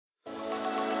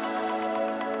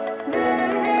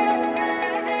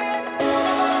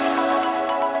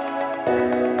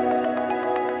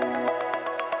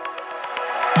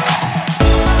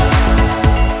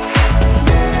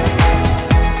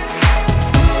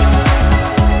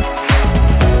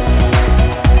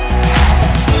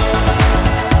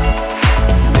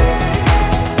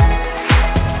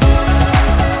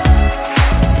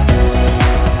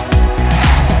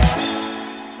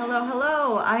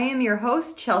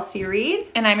host, Chelsea Reed.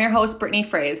 And I'm your host, Brittany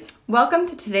Fraze. Welcome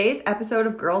to today's episode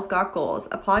of Girls Got Goals,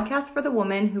 a podcast for the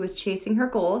woman who is chasing her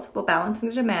goals while balancing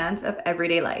the demands of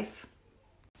everyday life.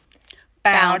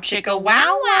 Bow chicka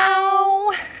wow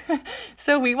wow.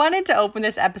 So we wanted to open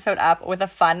this episode up with a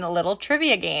fun little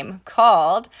trivia game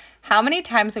called How Many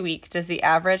Times a Week Does the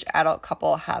Average Adult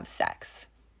Couple Have Sex?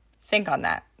 Think on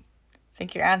that.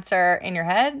 Think your answer in your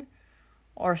head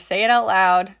or say it out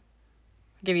loud. I'll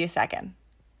give you a second.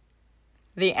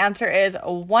 The answer is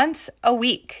once a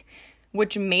week,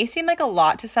 which may seem like a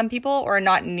lot to some people or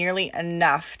not nearly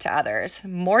enough to others.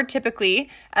 More typically,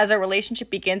 as a relationship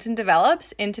begins and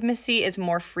develops, intimacy is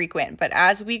more frequent. But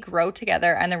as we grow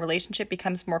together and the relationship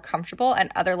becomes more comfortable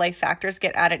and other life factors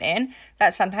get added in,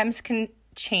 that sometimes can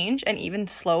change and even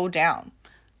slow down.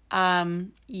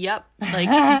 Yep.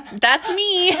 Like, that's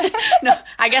me. No,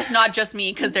 I guess not just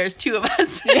me because there's two of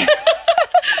us.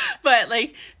 But,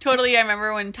 like, totally, I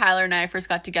remember when Tyler and I first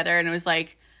got together and it was,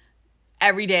 like,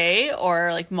 every day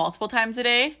or, like, multiple times a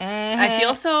day. Mm-hmm. I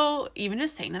feel so, even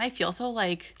just saying that, I feel so,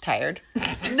 like... Tired.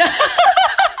 I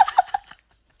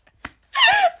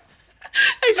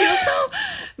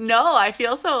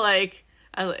feel so, like,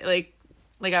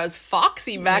 I was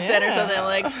foxy back then or something. I'm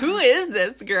like, who is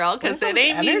this girl? Because it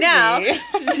ain't me now.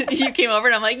 You came over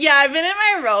and I'm like, yeah, I've been in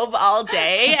my robe all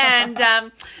day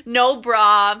and no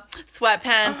bra,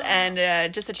 sweatpants,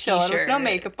 and just a t-shirt. With no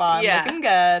makeup on, looking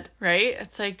good. Right?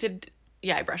 It's like,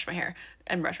 I brushed my hair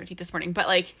and brushed my teeth this morning. But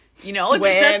like, you know. But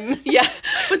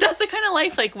that's the kind of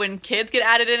life, like when kids get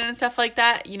added in and stuff like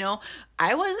that, you know.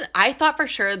 I thought for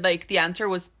sure, like, the answer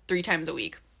was 3 times a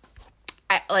week.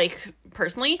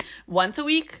 Personally, once a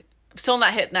week, still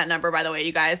not hitting that number, by the way,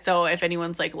 you guys. So if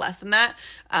anyone's like less than that,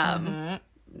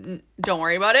 don't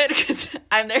worry about it because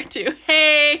I'm there too.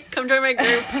 Hey, come join my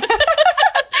group.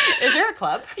 Is there a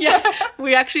club? Yeah,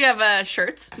 we actually have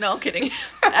shirts. No, kidding.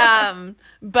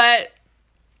 But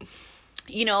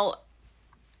you know,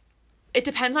 it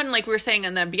depends on, like we were saying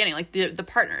in the beginning, like the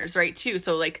partners, right? Too.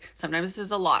 So like sometimes this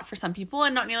is a lot for some people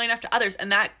and not nearly enough to others,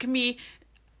 and that can be.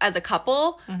 As a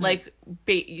couple, like,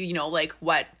 you know, like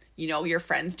what, you know, your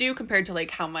friends do compared to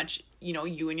like how much, you know,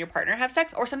 you and your partner have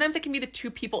sex. Or sometimes it can be the two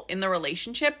people in the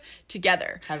relationship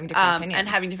together. Having different opinions. And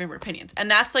having different opinions. And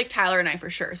that's like Tyler and I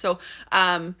for sure. So,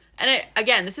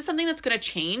 again, this is something that's going to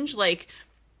change. Like,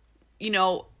 you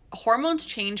know, hormones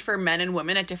change for men and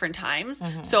women at different times.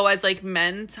 So as like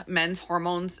men's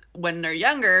hormones when they're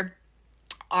younger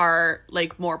are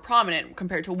like more prominent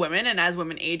compared to women, and as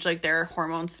women age, like their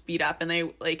hormones speed up and they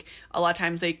like a lot of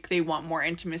times they want more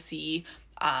intimacy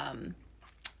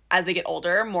as they get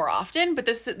older more often. But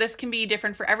this can be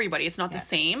different for everybody. It's not the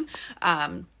same.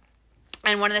 And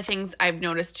one of the things I've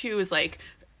noticed too is like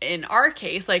in our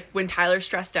case, like when Tyler's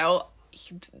stressed out,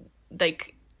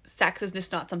 like sex is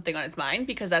just not something on his mind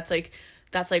because that's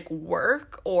like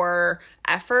work or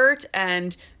effort.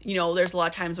 And you know, there's a lot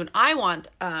of times when I want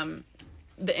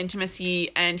the intimacy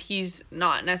and he's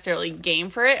not necessarily game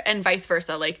for it, and vice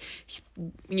versa. Like,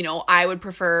 you know, I would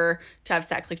prefer to have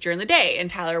sex like during the day and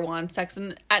Tyler wants sex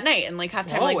at night and like half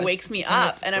time like wakes me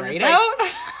up and I'm just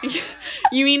like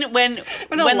you mean when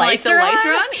the lights are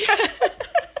on?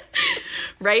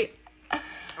 Right?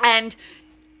 And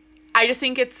I just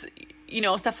think it's, you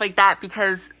know, stuff like that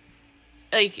because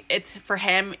like it's for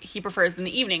him, he prefers in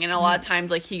the evening, and a lot of times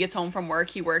like he gets home from work,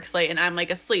 he works late and I'm like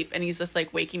asleep and he's just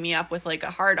like waking me up with like a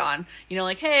hard on, you know,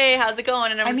 like, hey, how's it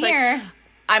going? And I'm just here. Like,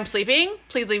 I'm sleeping,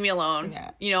 please leave me alone.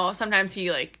 You know, sometimes he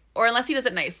like, or unless he does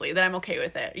it nicely, then I'm okay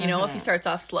with it. You know, if he starts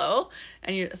off slow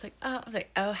and you're just like, oh, I was like,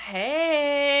 oh,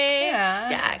 hey.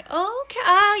 Yeah. Oh,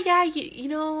 okay. Yeah. You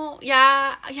know,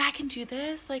 yeah, I can do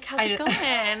this. Like, how's it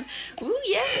going? Ooh,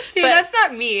 yeah. See, that's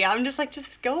not me. I'm just like,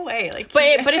 just go away. Like,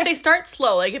 but if they start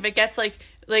slow, like if it gets like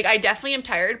I definitely am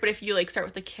tired, but if you like start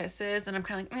with the kisses and I'm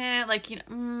kind of like, like, you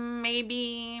know,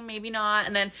 maybe not.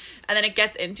 And then it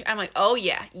gets into, I'm like, oh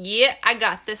yeah, I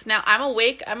got this now. I'm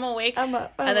awake. And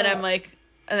then I'm like,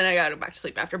 and then I gotta go back to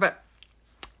sleep after. But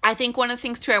I think one of the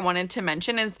things too I wanted to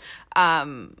mention is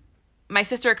my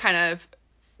sister kind of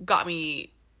got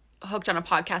me hooked on a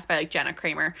podcast by like Jenna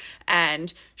Kramer,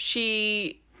 and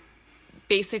she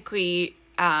basically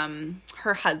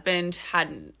her husband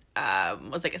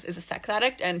was like is a sex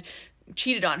addict and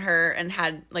cheated on her and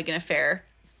had like an affair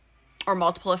or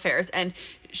multiple affairs, and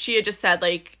she had just said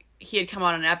like he had come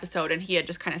on an episode and he had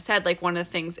just kind of said like one of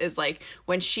the things is like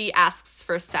when she asks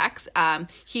for sex,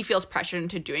 he feels pressured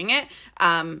into doing it,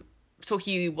 so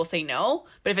he will say no,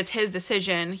 but if it's his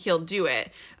decision, he'll do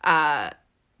it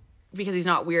because he's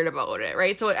not weird about it,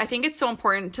 right? So I think it's so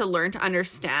important to learn to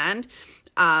understand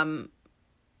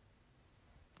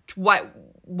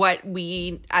what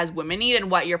we as women need and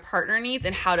what your partner needs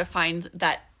and how to find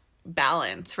that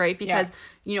balance, right? Because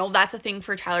you know, that's a thing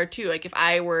for Tyler too. Like if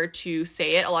I were to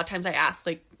say it, a lot of times I ask,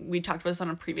 like we talked about this on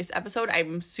a previous episode,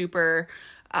 I'm super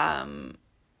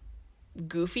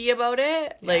goofy about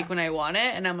it, like when I want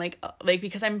it, and I'm like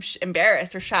because I'm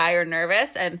embarrassed or shy or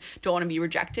nervous and don't want to be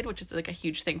rejected, which is like a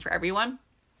huge thing for everyone,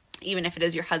 even if it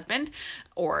is your husband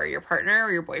or your partner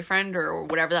or your boyfriend or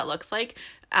whatever that looks like.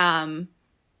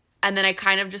 And then I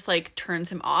kind of just like turns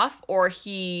him off, or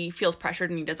he feels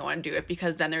pressured and he doesn't want to do it,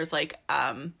 because then there's like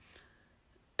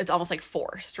it's almost like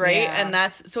forced, right? And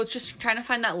so it's just trying to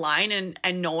find that line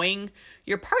and knowing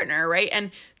your partner, right? And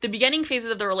the beginning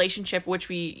phases of the relationship, which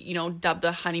we, you know, dub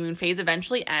the honeymoon phase,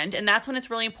 eventually end. And that's when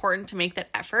it's really important to make that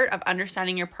effort of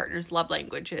understanding your partner's love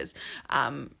languages.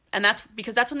 And that's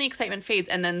because that's when the excitement fades,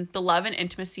 and then the love and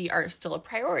intimacy are still a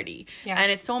priority. And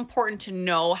it's so important to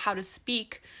know how to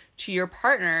speak to your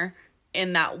partner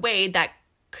in that way that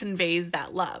conveys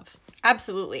that love.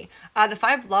 Absolutely. The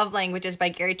 5 Love Languages by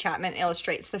Gary Chapman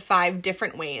illustrates the 5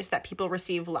 different ways that people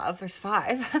receive love. There's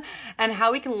 5. And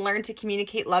how we can learn to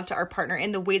communicate love to our partner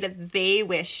in the way that they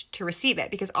wish to receive it.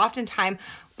 Because oftentimes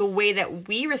the way that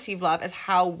we receive love is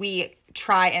how we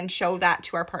try and show that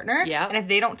to our partner. And if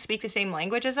they don't speak the same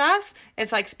language as us,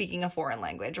 it's like speaking a foreign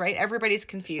language, right? Everybody's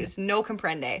confused. No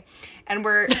comprende. And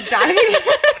we're diving...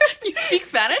 You speak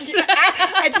Spanish?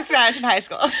 I took Spanish in high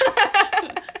school.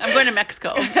 I'm going to Mexico.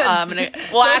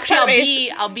 Actually,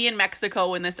 I'll be in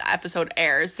Mexico when this episode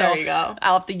airs. So there you go.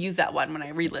 I'll have to use that one when I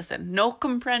re-listen. No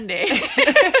comprende.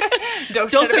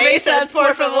 Dos cervezas,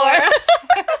 por favor.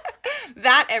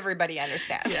 That everybody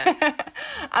understands.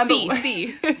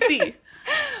 See.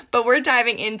 But we're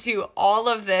diving into all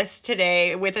of this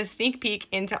today with a sneak peek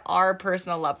into our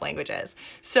personal love languages.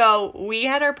 So we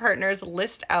had our partners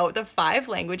list out the 5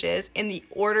 languages in the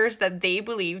orders that they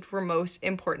believed were most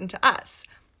important to us.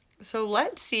 So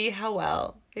let's see how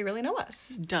well they really know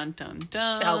us. Dun, dun,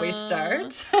 dun. Shall we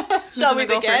start? Shall we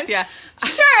go first? Yeah.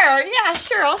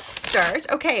 Sure, I'll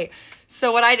start. Okay.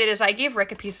 So what I did is I gave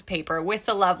Rick a piece of paper with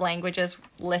the love languages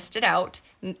listed out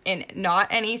in not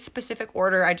any specific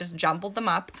order. I just jumbled them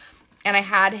up, and I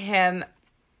had him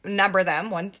number them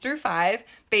 1 through 5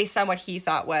 based on what he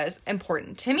thought was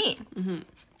important to me.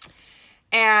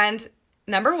 And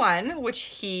number 1, which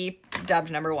he dubbed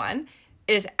number 1,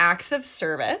 is acts of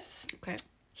service. Okay.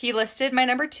 He listed my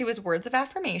number 2 as words of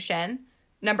affirmation.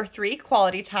 Number 3,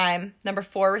 quality time. Number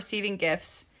 4, receiving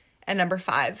gifts. And number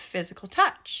 5, physical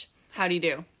touch. How'd he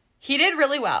do? He did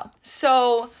really well.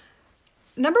 So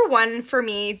number 1 for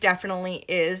me definitely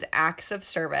is acts of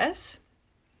service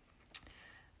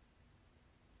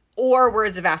or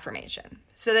words of affirmation.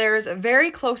 So there's a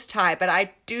very close tie, but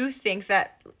I do think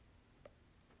that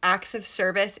acts of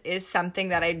service is something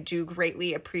that I do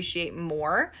greatly appreciate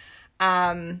more.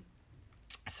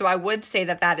 So I would say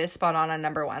that is spot on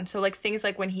number 1. So like things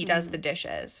like when he does the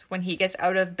dishes, when he gets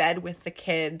out of bed with the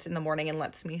kids in the morning and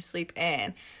lets me sleep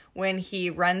in, when he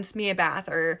runs me a bath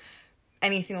or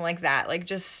anything like that, like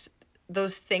just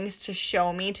those things to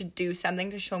show me, to do something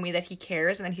to show me that he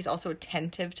cares and that he's also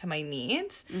attentive to my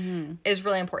needs is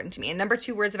really important to me. And number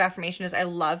 2, words of affirmation is I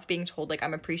love being told like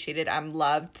I'm appreciated, I'm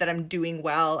loved, that I'm doing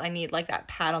well. I need like that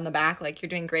pat on the back, like you're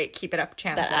doing great, keep it up,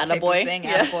 champion. That attaboy thing.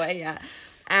 Attaboy, yeah.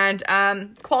 And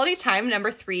quality time, number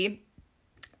 3,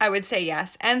 I would say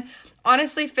yes. And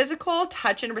honestly, physical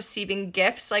touch and receiving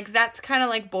gifts, like that's kind of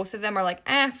like both of them are like,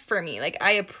 for me. Like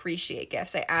I appreciate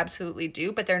gifts. I absolutely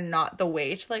do, but they're not the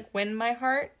way to like win my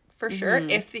heart for sure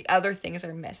if the other things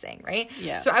are missing, right?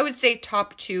 Yeah. So I would say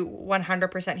top 2,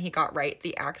 100% he got right,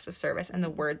 the acts of service and the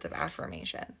words of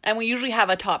affirmation. And we usually have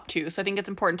a top 2. So I think it's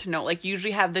important to note, like you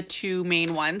usually have the 2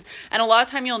 main ones. And a lot of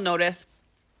time you'll notice,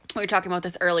 we were talking about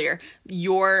this earlier,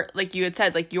 like you had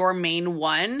said, like your main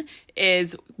one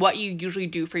is what you usually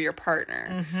do for your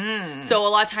partner. So a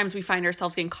lot of times we find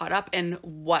ourselves getting caught up in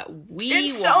what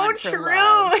we want for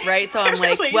love, right? So I'm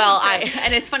like,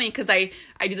 and it's funny because I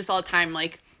do this all the time.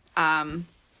 Like,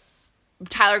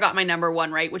 Tyler got my number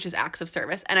 1 right, which is acts of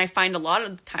service. And I find a lot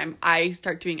of the time I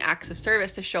start doing acts of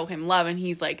service to show him love. And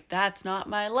he's like, that's not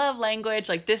my love language.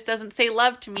 Like, this doesn't say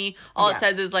love to me. All it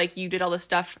says is like, you did all this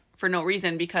stuff for no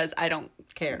reason because I don't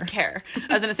care.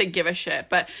 I was going to say give a shit,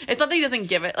 but it's not that he doesn't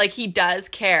give it. Like, he does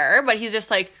care, but he's just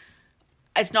like,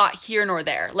 it's not here nor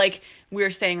there. Like, we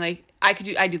were saying, like, I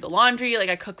do the laundry,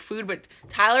 like I cook food, but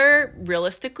Tyler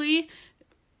realistically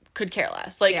could care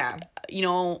less. Like, you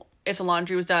know, if the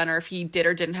laundry was done or if he did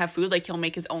or didn't have food, like he'll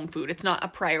make his own food. It's not a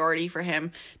priority for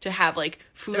him to have like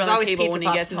food on the table when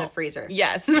he gets in home. The freezer.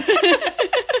 Yes.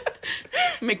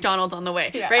 McDonald's on the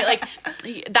way, right? Like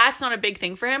that's not a big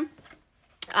thing for him.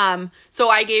 So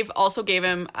I also gave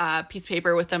him a piece of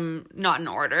paper with them not in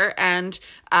order. And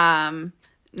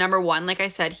number 1, like I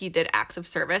said, he did acts of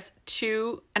service.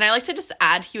 2, and I like to just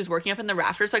add, he was working up in the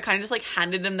rafters, so I kind of just like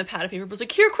handed him the pad of paper. I was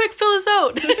like, here, quick, fill this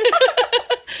out.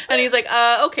 And he's like,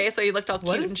 okay. So he looked all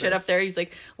cute and shit up there. He's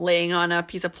like laying on a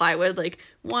piece of plywood, like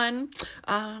 1,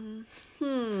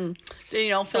 filling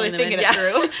them in. Yeah.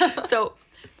 Through. So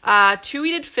 2,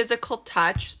 we did physical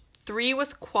touch. 3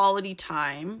 was quality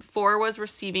time. 4 was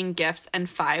receiving gifts, and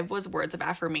 5 was words of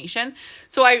affirmation.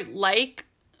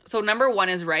 So number 1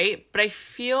 is right, but I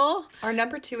feel our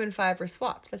number 2 and 5 are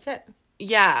swapped. That's it.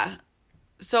 Yeah.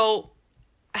 So,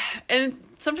 and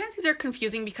sometimes these are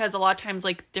confusing because a lot of times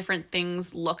like different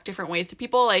things look different ways to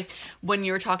people. Like when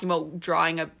you were talking about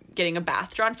getting a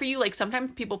bath drawn for you, like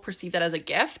sometimes people perceive that as a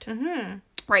gift. Mm-hmm.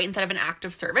 Right, instead of an act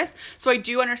of service. So I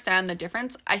do understand the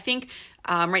difference. I think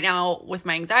right now with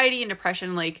my anxiety and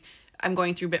depression, like I'm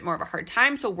going through a bit more of a hard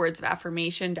time. So words of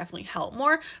affirmation definitely help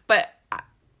more. But,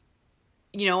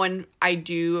 and I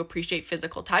do appreciate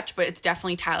physical touch, but it's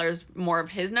definitely Tyler's more of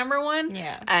his number 1.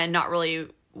 Yeah. And not really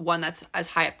one that's as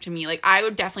high up to me. Like I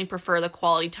would definitely prefer the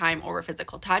quality time over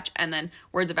physical touch. And then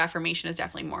words of affirmation is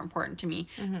definitely more important to me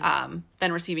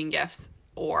than receiving gifts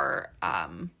or,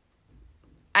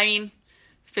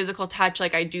 physical touch,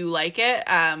 like I do like it,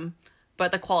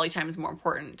 but the quality time is more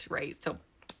important, right? So,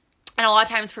 and a lot of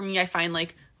times for me, I find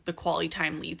like the quality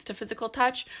time leads to physical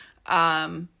touch,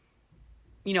 and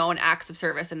acts of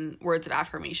service and words of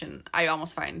affirmation. I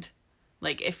almost find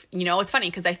like if, it's funny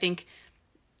because I think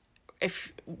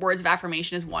if words of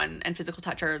affirmation is 1 and physical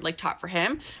touch are like top for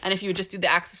him, and if you would just do the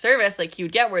acts of service, like he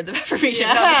would get words of affirmation.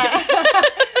 Yeah.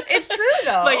 It's true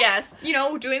though. But yes.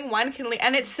 Doing one can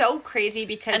and it's so crazy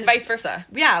because... And vice versa.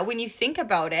 Yeah, when you think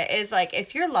about it, is like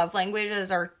if your love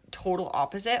languages are total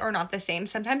opposite or not the same,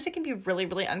 sometimes it can be really,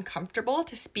 really uncomfortable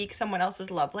to speak someone else's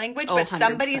love language, but 100%.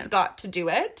 somebody's got to do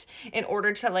it in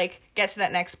order to like get to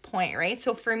that next point, right?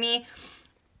 So for me,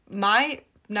 my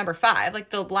number 5, like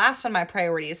the last on my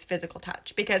priority is physical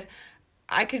touch because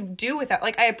I could do without,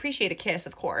 like I appreciate a kiss,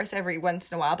 of course, every once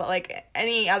in a while, but like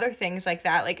any other things like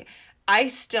that, like I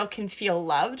still can feel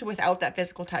loved without that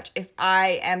physical touch if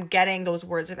I am getting those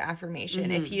words of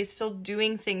affirmation. If he is still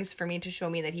doing things for me to show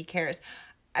me that he cares.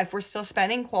 If we're still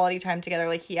spending quality time together,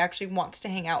 like he actually wants to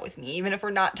hang out with me, even if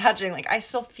we're not touching, like I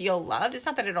still feel loved. It's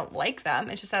not that I don't like them.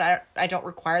 It's just that I don't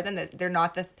require them, that they're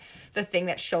not the thing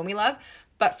that show me love.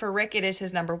 But for Rick, it is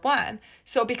his number 1.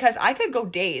 So because I could go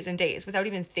days and days without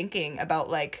even thinking about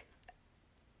like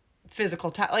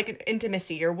physical touch, like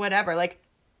intimacy or whatever, like,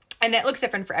 and it looks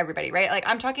different for everybody, right? Like,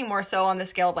 I'm talking more so on the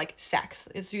scale of, like, sex.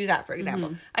 Let's use that, for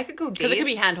example. I could go days. Because it could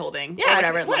be hand-holding. Yeah, or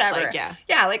whatever it looks like, yeah.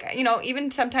 Yeah, like, even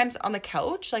sometimes on the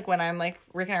couch, like, when I'm, like,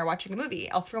 Rick and I are watching a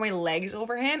movie, I'll throw my legs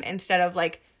over him instead of,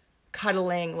 like,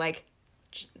 cuddling, like,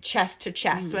 chest to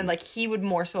chest. When, like, he would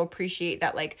more so appreciate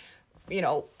that, like,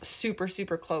 super,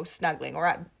 super close snuggling.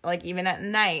 Or, even at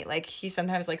night, like, he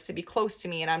sometimes likes to be close to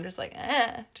me, and I'm just like,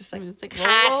 just, like, it's like, it's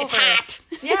hot.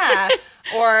 Yeah.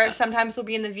 Or sometimes we'll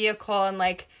be in the vehicle and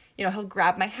like, he'll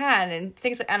grab my hand and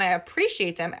things like, and I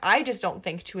appreciate them. I just don't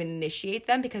think to initiate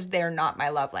them because they're not my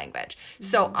love language.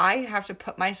 So I have to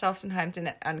put myself sometimes in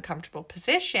an uncomfortable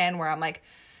position where I'm like,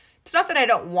 it's not that I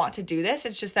don't want to do this.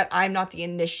 It's just that I'm not the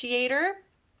initiator,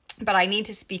 but I need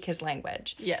to speak his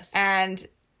language. Yes. And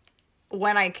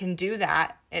when I can do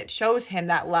that, it shows him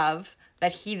that love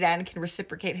that he then can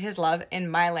reciprocate his love in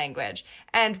my language.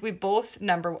 And we both,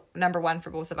 number 1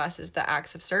 for both of us is the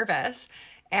acts of service.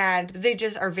 And they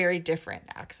just are very different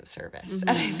acts of service.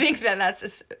 And I think that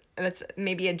that's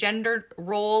maybe a gender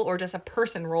role or just a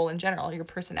person role in general, your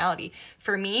personality.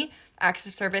 For me, acts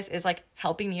of service is like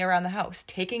helping me around the house,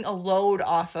 taking a load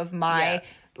off of my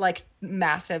like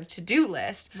massive to-do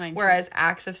list. Whereas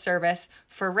acts of service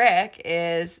for Rick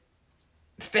is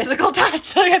physical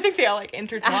touch. Like I think they all like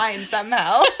intertwine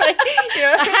somehow. Like,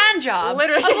 a hand job,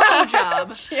 literally a blow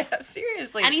job. Yeah,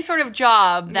 seriously. Any sort of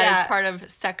job that is part of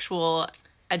sexual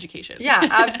education. Yeah,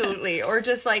 absolutely. Or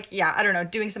just like, I don't know,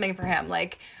 doing something for him.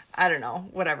 Like, I don't know,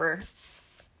 whatever.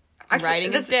 Actually,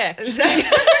 riding his dick.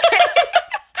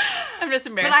 I'm just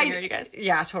embarrassing her, you guys.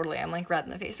 Yeah, totally. I'm like red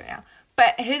in the face right now.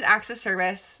 But his acts of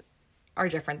service are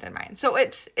different than mine. So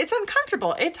it's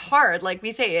uncomfortable. It's hard. Like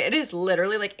we say, it is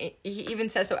literally like, he even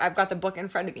says, so I've got the book in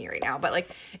front of me right now, but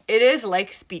like, it is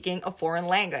like speaking a foreign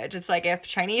language. It's like, if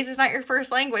Chinese is not your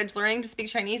first language, learning to speak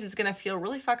Chinese is going to feel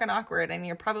really fucking awkward and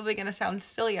you're probably going to sound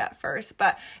silly at first.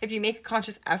 But if you make a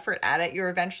conscious effort at it, you're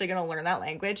eventually going to learn that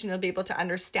language and you'll be able to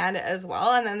understand it as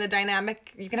well. And then the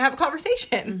dynamic, you can have a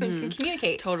conversation. You can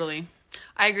communicate. Totally.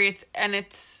 I agree.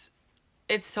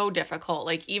 It's so difficult.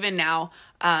 Like even now,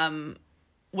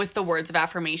 with the words of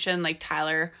affirmation, like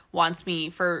Tyler wants me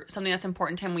for something that's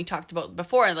important to him. We talked about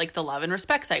before, like the love and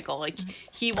respect cycle. Like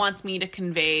he wants me to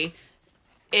convey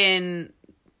in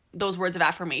those words of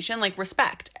affirmation, like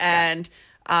respect. And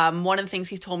one of the things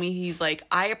he's told me, he's like,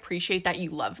 I appreciate that you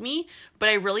love me, but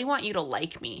I really want you to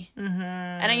like me.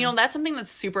 And you know, that's something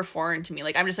that's super foreign to me.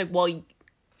 Like, I'm just like, well,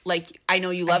 like, I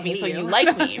know you love me, so you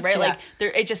like me, right? Like,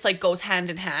 it just like goes hand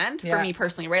in hand for me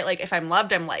personally, right? Like, if I'm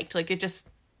loved, I'm liked. Like, it just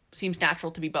seems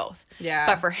natural to be both. Yeah.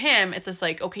 But for him, it's just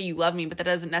like, okay, you love me, but that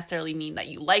doesn't necessarily mean that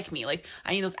you like me. Like,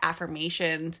 I need those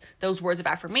affirmations, those words of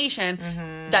affirmation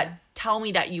that tell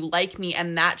me that you like me,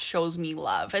 and that shows me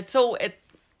love. It's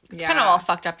kind of all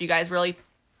fucked up, you guys. Really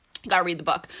gotta read the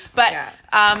book. But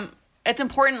it's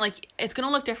important. Like, it's gonna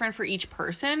look different for each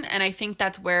person, and I think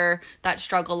that's where that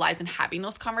struggle lies in having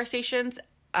those conversations.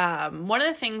 One of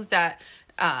the things that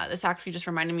this actually just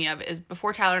reminded me of is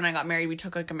before Tyler and I got married, we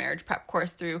took like a marriage prep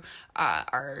course through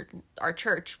our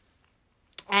church,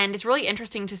 and it's really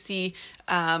interesting to see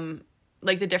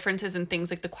like the differences in things,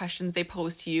 like the questions they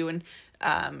pose to you, and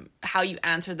how you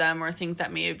answer them, or things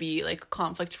that may be like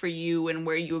conflict for you, and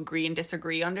where you agree and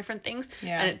disagree on different things.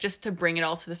 And it just to bring it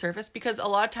all to the surface, because a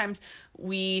lot of times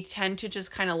we tend to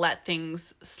just kind of let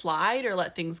things slide or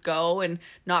let things go and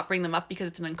not bring them up because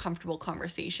it's an uncomfortable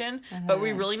conversation. But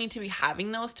we really need to be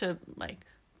having those to like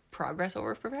progress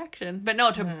over perfection. But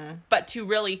no, to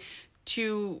really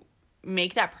to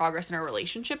make that progress in our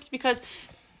relationships, because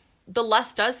the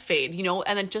lust does fade, you know,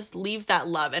 and it just leaves that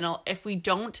love. And if we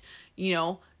don't, you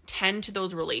know, tend to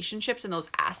those relationships and those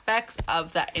aspects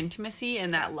of that intimacy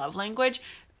and that love language,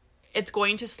 it's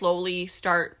going to slowly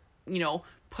start, you know,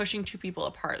 pushing two people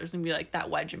apart. There's going to be like that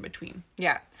wedge in between.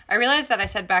 Yeah. I realized that I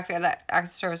said back there that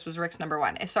acts of service was Rick's number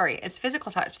one. Sorry, it's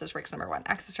physical touch that's Rick's number one.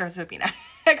 Acts of service would be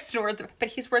next to words, but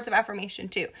he's words of affirmation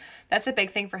too. That's a big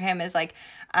thing for him, is like,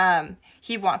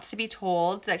 he wants to be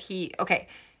told that he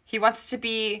wants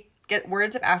to get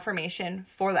words of affirmation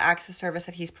for the acts of service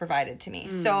that he's provided to me.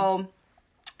 So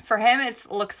for him, it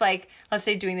looks like, let's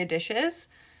say, doing the dishes.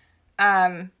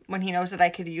 When he knows that I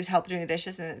could use help doing the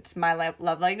dishes, and it's my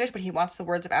love language, but he wants the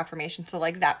words of affirmation. So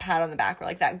like that pat on the back, or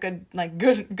like that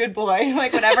good boy,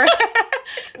 like whatever.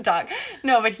 Dog.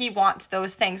 No, but he wants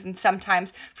those things. And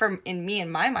sometimes in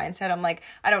my mindset, I'm like,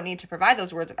 I don't need to provide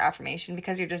those words of affirmation,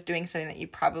 because you're just doing something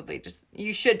that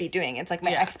you should be doing. It's like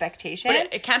my expectation.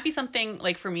 But it can't be something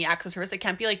like, for me, acts of service, it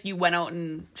can't be like you went out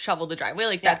and shoveled the driveway.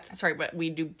 Like but we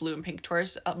do blue and pink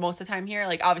tours most of the time here.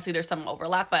 Like, obviously there's some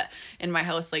overlap, but in my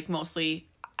house, like mostly,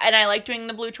 and I like doing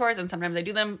the blue chores, and sometimes I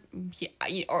do them,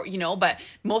 or, you know, but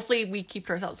mostly we keep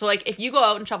to ourselves. So like, if you go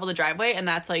out and shovel the driveway and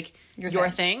that's like your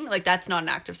thing, like that's not an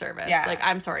act of service. Yeah. Like,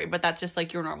 I'm sorry, but that's just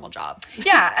like your normal job.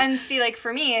 Yeah. And see, like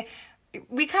for me,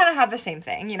 we kind of have the same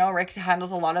thing, you know. Rick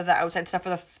handles a lot of the outside stuff for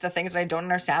the things that I don't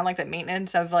understand, like the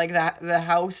maintenance of like the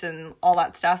house and all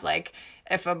that stuff. Like,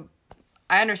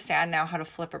 I understand now how to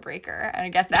flip a breaker, and I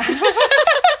get that.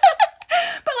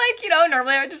 But like, you know,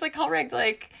 normally I would just like call Rick,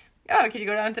 like, oh, could you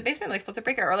go down to the basement, like flip the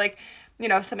breaker? Or like, you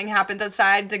know, if something happens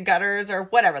outside the gutters or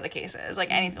whatever the case is,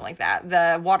 like anything like that.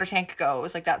 The water tank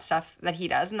goes, like that stuff that he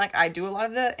does. And like, I do a lot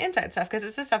of the inside stuff, because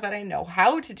it's the stuff that I know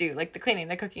how to do, like the cleaning,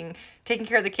 the cooking, taking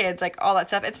care of the kids, like all that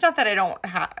stuff. It's not that I don't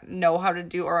know how to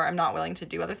do, or I'm not willing to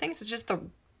do other things. It's just the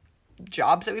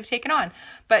jobs that we've taken on.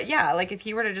 But yeah, like if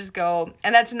he were to just go,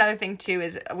 and that's another thing too,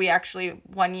 is we actually,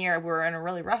 one year we were in a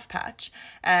really rough patch.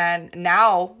 And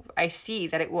now I see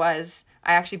that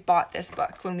I actually bought this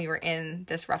book when we were in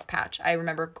this rough patch. I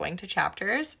remember going to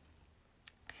chapters,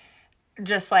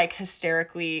 just like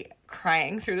hysterically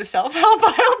crying through the self-help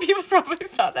aisle. People probably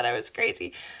thought that I was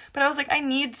crazy. But I was like, I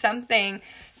need something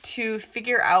to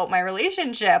figure out my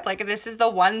relationship. Like, this is the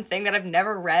one thing that I've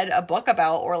never read a book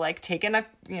about, or like taken a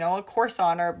course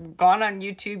on, or gone on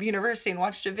YouTube University and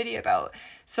watched a video about.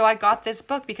 So I got this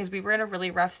book because we were in a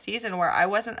really rough season where I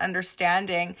wasn't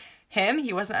understanding him,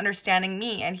 he wasn't understanding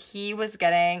me, and he was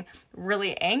getting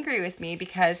really angry with me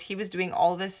because he was doing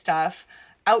all this stuff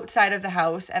outside of the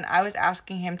house, and I was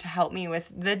asking him to help me with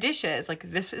the dishes.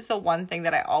 Like, this is the one thing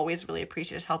that I always really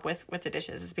appreciate his help with the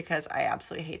dishes, is because I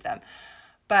absolutely hate them.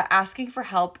 But asking for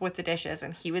help with the dishes,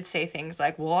 and he would say things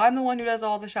like, well, I'm the one who does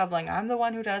all the shoveling, I'm the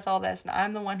one who does all this, and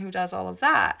I'm the one who does all of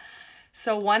that.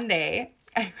 So one day,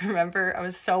 I remember I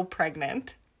was so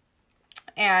pregnant,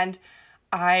 and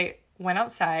I went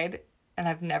outside, and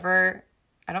I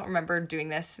don't remember doing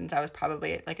this since I was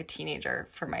probably like a teenager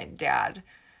for my dad,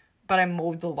 but I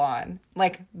mowed the lawn,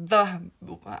 like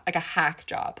a hack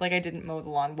job. Like, I didn't mow the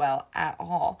lawn well at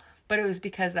all, but it was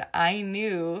because that I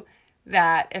knew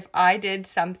that if I did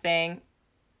something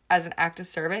as an act of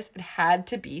service, it had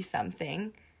to be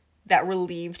something that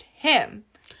relieved him.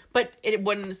 But it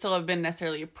wouldn't still have been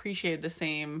necessarily appreciated the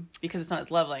same because it's not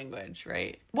his love language,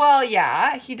 right? Well,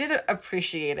 yeah, he did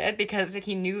appreciate it because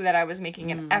he knew that I was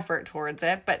making an effort towards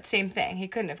it. But same thing, he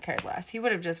couldn't have cared less. He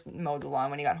would have just mowed the lawn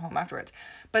when he got home afterwards.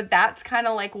 But that's kind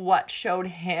of like what showed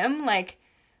him, like,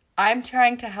 I'm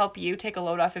trying to help you take a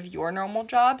load off of your normal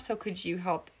job, so could you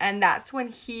help? And that's when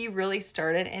he really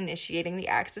started initiating the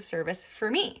acts of service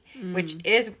for me, which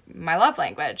is my love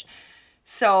language.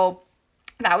 So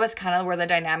that was kind of where the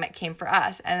dynamic came for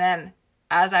us. And then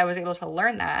as I was able to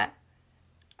learn that,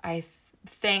 I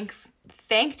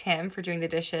thanked him for doing the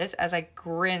dishes as I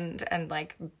grinned and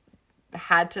like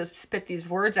had to spit these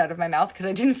words out of my mouth because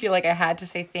I didn't feel like I had to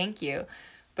say thank you.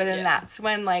 But then that's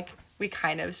when like we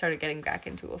kind of started getting back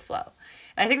into a flow.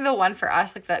 And I think the one for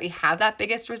us, like, that we have that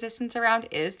biggest resistance around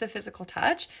is the physical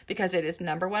touch, because it is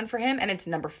number 1 for him and it's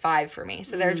number 5 for me.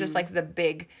 So they're just like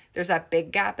there's that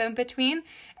big gap in between.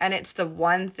 And it's the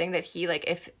one thing that he, like,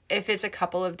 if it's a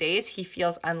couple of days, he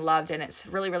feels unloved. And it's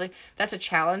really, really, that's a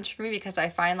challenge for me, because I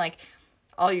find, like,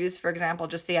 I'll use, for example,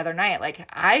 just the other night, like,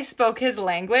 I spoke his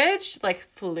language, like,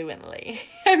 fluently.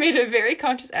 I made a very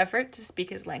conscious effort to speak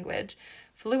his language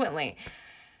fluently.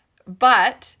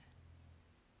 But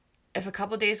if a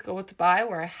couple days go by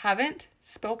where I haven't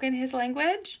spoken his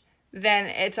language, then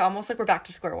it's almost like we're back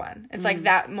to square one. It's like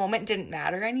that moment didn't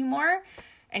matter anymore,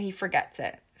 and he forgets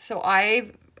it. So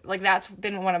that's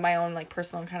been one of my own, like,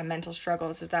 personal kind of mental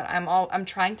struggles, is that I'm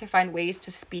trying to find ways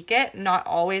to speak it, not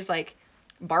always like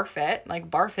barf it, like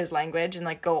barf his language and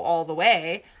like go all the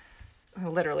way,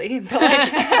 literally, but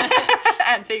like,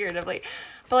 and figuratively.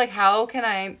 But like, how can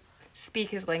I speak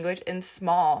his language in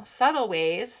small, subtle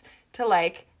ways to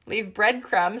like leave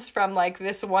breadcrumbs from like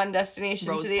this one destination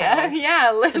Rose to the petals. other.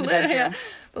 Yeah, literally. Yeah.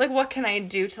 But like, what can I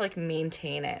do to like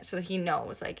maintain it so that he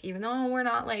knows, like, even though we're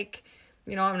not like,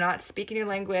 you know, I'm not speaking your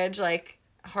language like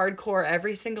hardcore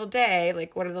every single day,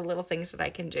 like, what are the little things that I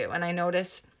can do? And I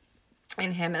notice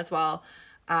in him as well,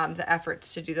 the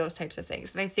efforts to do those types of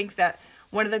things. And I think that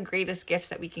one of the greatest gifts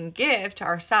that we can give to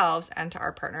ourselves and to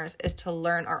our partners is to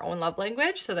learn our own love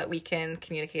language so that we can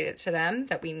communicate it to them,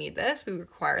 that we need this, we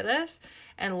require this,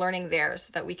 and learning theirs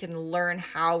so that we can learn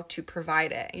how to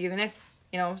provide it. Even if,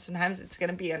 you know, sometimes it's going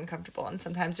to be uncomfortable, and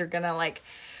sometimes you're going to like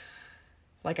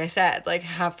I said, like,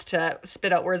 have to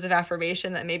spit out words of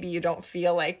affirmation that maybe you don't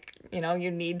feel like, you know,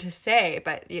 you need to say,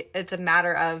 but it's a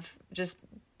matter of just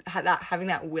having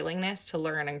that willingness to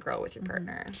learn and grow with your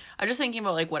partner. I'm just thinking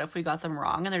about, like, what if we got them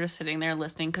wrong and they're just sitting there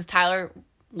listening, because Tyler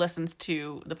listens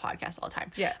to the podcast all the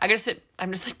time. Yeah. I'm just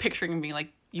like picturing him being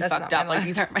like, you That's fucked not up, my like, love.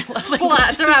 these aren't my love languages. Well,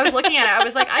 that's what I was looking at. I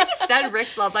was like, I just said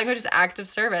Rick's love language is acts of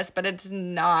service, but it's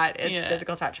not. It's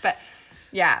physical touch. But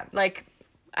yeah, like,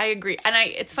 I agree. And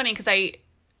it's funny because I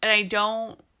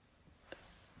don't,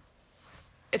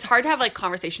 it's hard to have like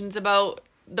conversations about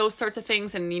those sorts of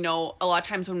things. And, you know, a lot of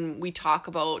times when we try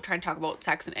and talk about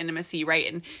sex and intimacy,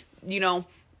 right? And, you know,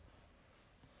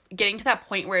 getting to that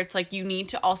point where it's like, you need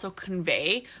to also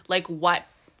convey like what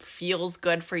feels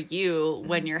good for you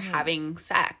when you're having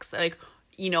sex, like,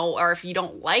 you know, or if you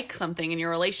don't like something in your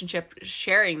relationship,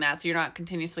 sharing that so you're not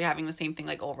continuously having the same thing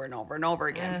like over and over and over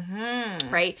again.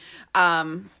 Right?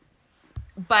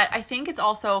 But I think it's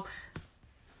also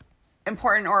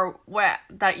important, or what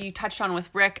that you touched on with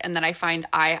Rick, and that I find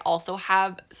I also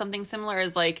have something similar,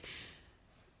 is like,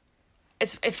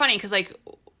 it's funny because like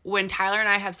when Tyler and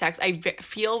I have sex, I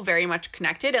feel very much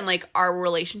connected, and like our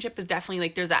relationship is definitely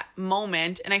like, there's that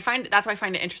moment, and that's why I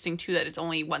find it interesting too that it's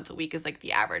only once a week is like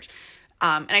the average.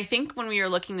 And I think when we were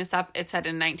looking this up, it said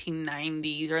in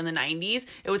 1990s or in the 90s,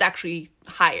 it was actually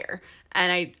higher.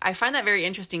 And I find that very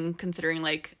interesting, considering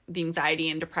like the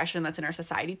anxiety and depression that's in our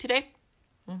society today.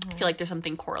 I feel like there's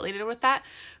something correlated with that.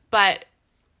 But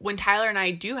when Tyler and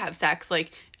I do have sex,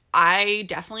 like, I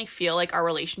definitely feel like our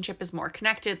relationship is more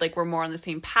connected. Like, we're more on the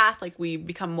same path. Like, we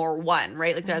become more one,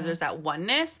 right? Like, there's that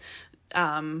oneness,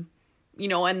 you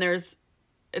know, and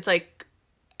it's like,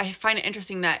 I find it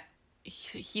interesting that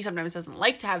he sometimes doesn't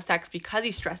like to have sex because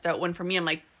he's stressed out, when for me, I'm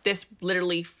like, this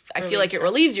literally, I feel like it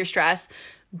relieves your stress,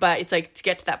 but it's like, to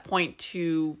get to that point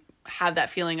to have that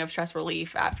feeling of stress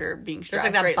relief after being stressed.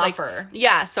 There's like that right? buffer. Like,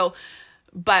 yeah. So,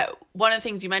 but one of the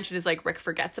things you mentioned is like Rick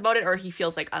forgets about it, or he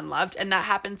feels like unloved. And that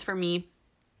happens for me.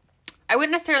 I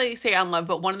wouldn't necessarily say unloved,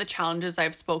 but one of the challenges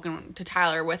I've spoken to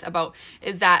Tyler with about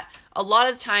is that a lot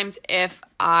of the times if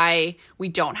we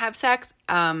don't have sex,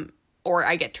 or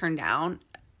I get turned down,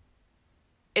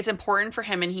 it's important for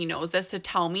him, and he knows this, to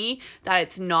tell me that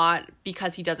it's not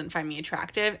because he doesn't find me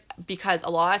attractive, because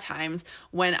a lot of times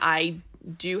when I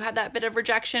do have that bit of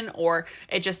rejection, or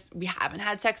we haven't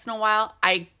had sex in a while,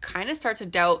 I kind of start to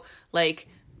doubt, like,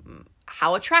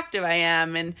 how attractive I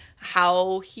am and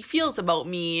how he feels about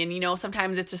me. And, you know,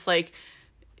 sometimes it's just like,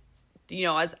 you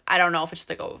know, as I don't know if it's just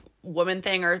like a woman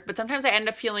thing but sometimes I end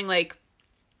up feeling like,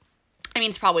 I mean,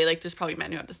 it's probably like, there's probably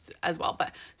men who have this as well,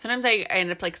 but sometimes I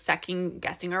end up like second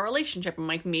guessing our relationship. I'm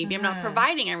like, maybe I'm not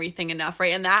providing everything enough,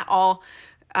 right? And that all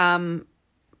kind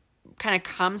of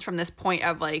comes from this point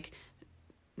of like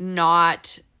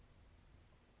not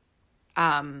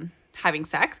having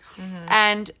sex.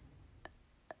 And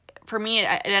for me,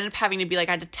 it ended up having to be like,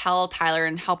 I had to tell Tyler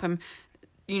and help him,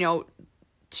 you know,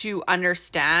 to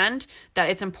understand that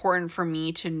it's important for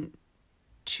me to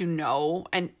know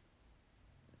and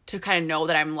to kind of know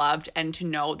that I'm loved and to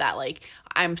know that like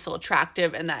I'm still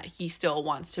attractive and that he still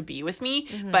wants to be with me,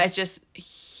 but it's just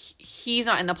he's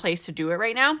not in the place to do it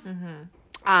right now.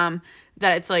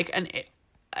 That it's like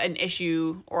an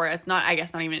issue, or it's not, I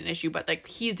guess not even an issue, but like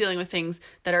he's dealing with things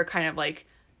that are kind of like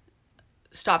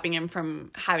stopping him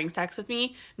from having sex with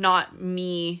me, not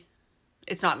me.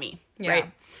 It's not me, right?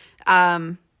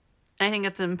 And I think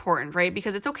that's important, right?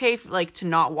 Because it's okay like to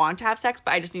not want to have sex,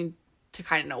 but I just need to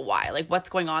kind of know why, like what's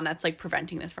going on that's like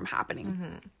preventing this from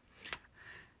happening.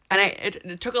 And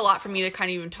it took a lot for me to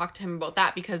kind of even talk to him about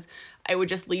that, because it would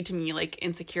just lead to me like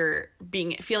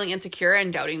feeling insecure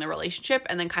and doubting the relationship,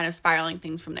 and then kind of spiraling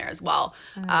things from there as well,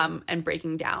 and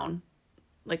breaking down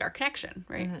like our connection,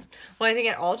 right? Well, I think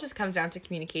it all just comes down to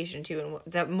communication too,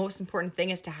 and the most important thing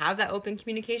is to have that open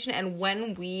communication. And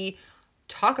when we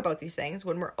talk about these things,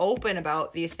 when we're open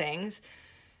about these things,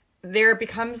 there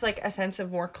becomes like a sense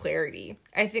of more clarity.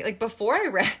 I think like before I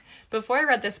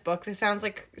read this book, this sounds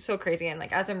like so crazy, and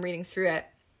like as I'm reading through it,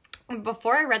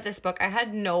 before I read this book, I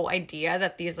had no idea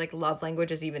that these like love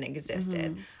languages even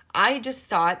existed. I just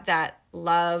thought that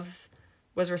love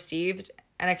was received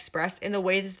and expressed in the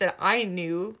ways that I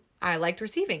knew I liked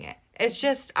receiving it. It's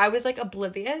just, I was like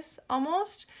oblivious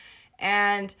almost.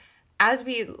 And as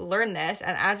we learn this,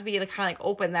 and as we kind of like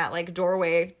open that like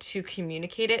doorway to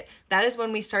communicate it, that is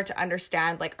when we start to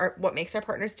understand like what makes our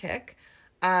partners tick.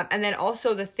 And then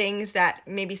also the things that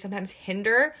maybe sometimes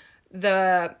hinder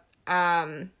the,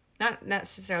 not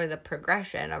necessarily the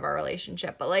progression of our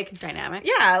relationship, but like dynamic.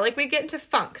 Yeah. Like we get into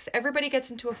funks. Everybody gets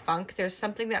into a funk. There's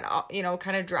something that, you know,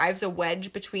 kind of drives a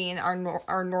wedge between our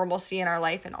normalcy in our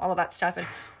life and all of that stuff. And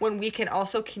when we can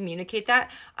also communicate that,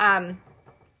 I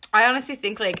honestly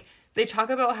think like, they talk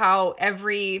about how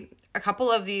a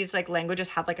couple of these like languages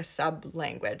have like a sub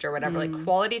language or whatever. Like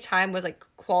quality time was like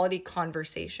quality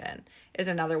conversation is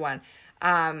another one.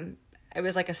 It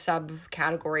was like a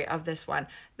subcategory of this one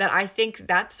that I think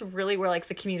that's really where like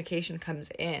the communication comes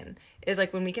in, is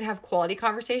like when we can have quality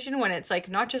conversation, when it's like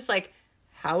not just like,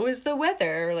 how is the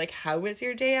weather? Or like, how is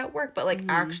your day at work? But like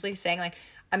actually saying like,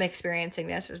 I'm experiencing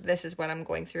this, or this is what I'm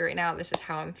going through right now. This is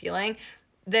how I'm feeling.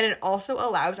 Then it also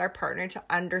allows our partner to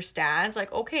understand,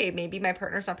 like, okay, maybe my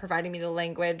partner's not providing me the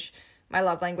language, my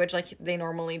love language, like they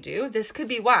normally do. This could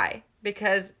be why,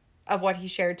 because of what he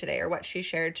shared today or what she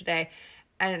shared today.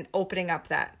 And opening up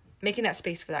that, making that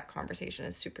space for that conversation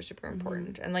is super, super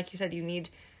important. And like you said, you need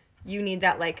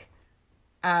that like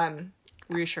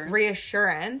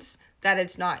reassurance that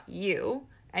it's not you.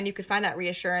 And you could find that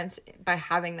reassurance by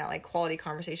having that like quality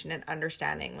conversation and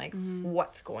understanding like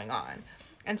what's going on.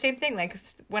 And same thing, like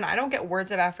when I don't get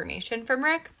words of affirmation from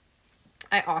Rick,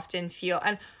 I often feel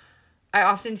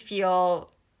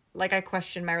like I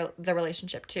question the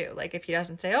relationship too. Like if he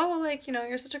doesn't say, oh, like, you know,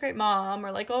 you're such a great mom,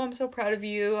 or like, oh, I'm so proud of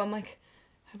you. I'm like,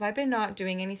 have I been not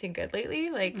doing anything good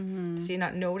lately? Like, does he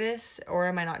not notice, or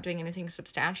am I not doing anything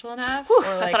substantial enough? Whew,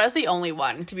 or like, I thought I was the only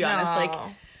one, to be honest. Like,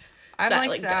 I'm that,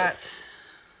 like that.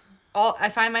 I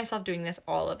find myself doing this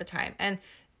all of the time, and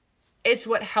it's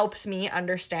what helps me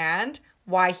understand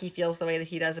why he feels the way that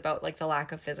he does about like the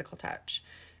lack of physical touch.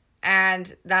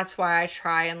 And that's why I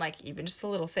try and like even just the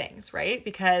little things, right?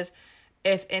 Because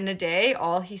if in a day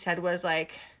all he said was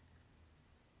like,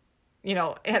 you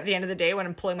know, at the end of the day when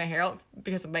I'm pulling my hair out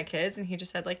because of my kids, and he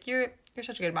just said like, you're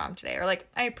such a good mom today, or like,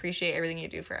 I appreciate everything you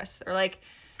do for us, or like,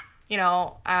 you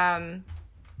know,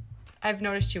 I've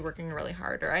noticed you working really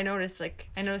hard, or I noticed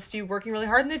you working really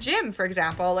hard in the gym, for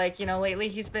example. Like, you know, lately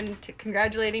he's been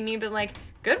congratulating me, but like,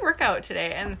 good workout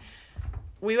today. And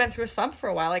we went through a slump for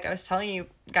a while, like I was telling you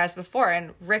guys before,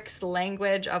 and Rick's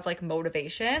language of like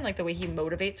motivation, like the way he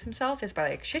motivates himself is by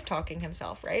like shit talking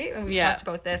himself, right? And we talked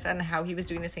about this and how he was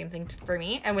doing the same thing for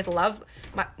me. And with love,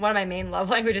 one of my main love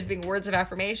languages being words of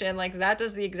affirmation, like that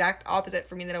does the exact opposite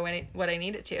for me than what I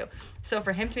need it to. So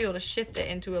for him to be able to shift it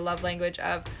into a love language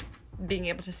of being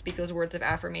able to speak those words of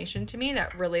affirmation to me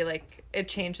that really, like, it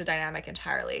changed the dynamic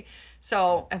entirely.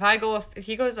 So if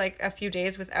he goes like a few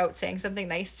days without saying something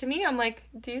nice to me, I'm like,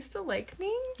 do you still like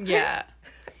me? Yeah.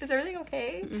 Is everything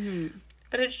okay? Mm-hmm.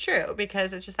 But it's true,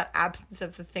 because it's just that absence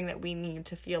of the thing that we need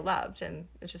to feel loved, and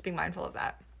it's just being mindful of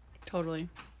that. Totally.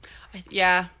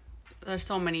 Yeah. There's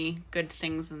so many good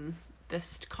things in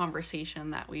this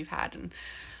conversation that we've had, and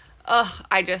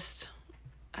I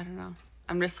don't know.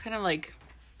 I'm just kind of like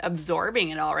absorbing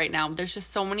it all right now. There's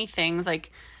just so many things,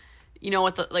 like, you know,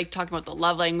 with the, like, talking about the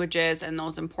love languages and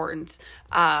those importance,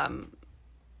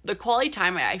 the quality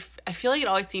time, I feel like it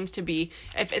always seems to be,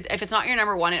 if it's not your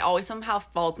number one, it always somehow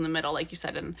falls in the middle, like you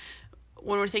said. And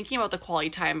when we're thinking about the quality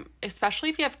time, especially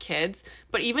if you have kids,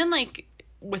 but even like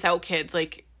without kids,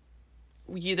 like,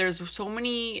 there's so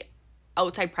many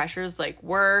outside pressures, like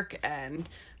work and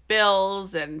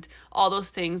bills and all those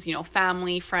things, you know,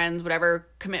 family, friends, whatever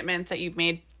commitments that you've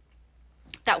made,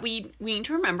 that we need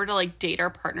to remember to, like, date our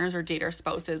partners or date our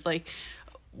spouses. Like,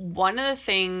 one of the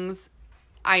things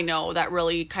I know that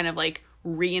really kind of, like,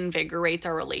 reinvigorates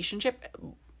our relationship,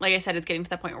 like I said, it's getting to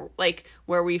that point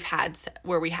where we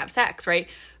have sex, right?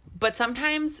 But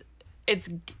sometimes it's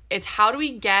how do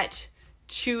we get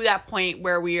to that point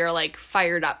where we are, like,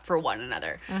 fired up for one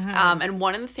another. Mm-hmm. And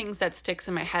one of the things that sticks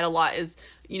in my head a lot is,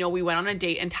 you know, we went on a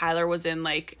date and Tyler was in,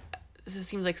 like, this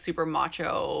seems like super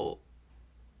macho,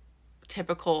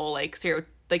 typical, like,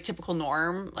 typical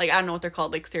norm, like, I don't know what they're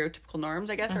called, like, stereotypical norms,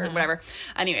 I guess, or whatever.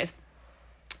 Anyways,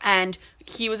 and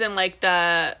he was in, like,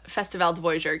 the Festival de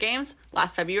Voyageur games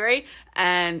last February,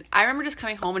 and I remember just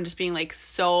coming home and just being, like,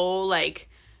 so, like,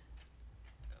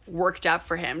 worked up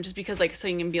for him, just because, like, so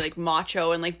he can be, like,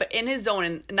 macho and, like, but in his zone,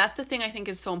 and that's the thing I think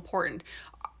is so important.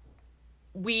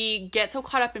 We get so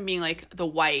caught up in being, like, the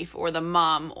wife or the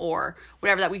mom or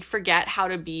whatever, that we forget how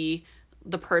to be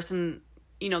the person,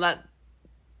 you know, that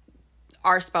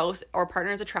our spouse or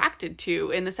partner is attracted to,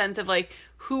 in the sense of, like,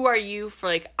 who are you for,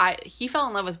 like, he fell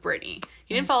in love with Brittany.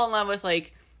 He didn't fall in love with,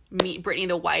 like, me, Brittany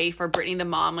the wife, or Brittany the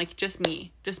mom, like, just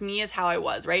me is how I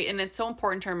was, right? And it's so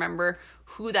important to remember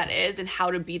who that is and how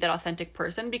to be that authentic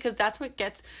person, because that's what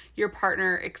gets your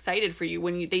partner excited for you,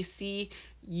 when they see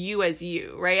you as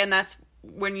you, right? And that's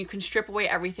when you can strip away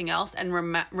everything else and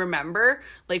remember,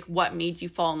 like, what made you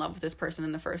fall in love with this person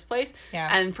in the first place. Yeah.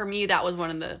 And for me, that was one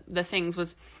of the things,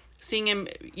 was seeing him,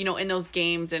 you know, in those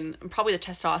games, and probably the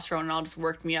testosterone and all just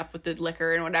worked me up with the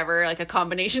liquor and whatever, like a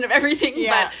combination of everything.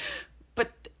 Yeah.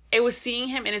 But it was seeing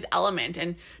him in his element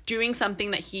and doing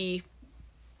something that he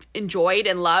enjoyed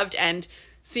and loved, and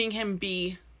seeing him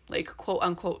be, like, quote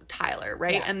unquote Tyler,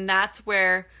 right? Yeah. And that's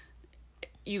where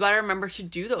you got to remember to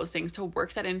do those things, to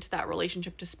work that into that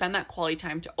relationship, to spend that quality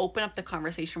time, to open up the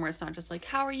conversation, where it's not just like,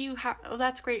 how are you? Oh,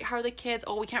 that's great. How are the kids?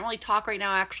 Oh, we can't really talk right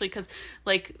now, actually, because,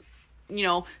 like, you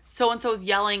know, so-and-so's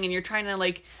yelling, and you're trying to,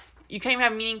 like, you can't even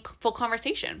have meaningful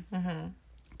conversation. Mm-hmm.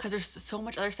 Because there's so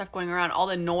much other stuff going around, all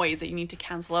the noise that you need to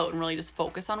cancel out and really just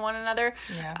focus on one another.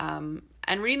 Yeah.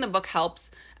 And reading the book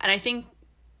helps. And I think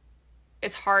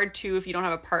it's hard, too, if you don't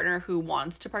have a partner who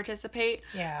wants to participate.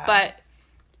 Yeah. But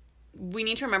we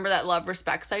need to remember that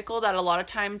love-respect cycle, that a lot of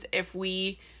times if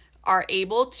we are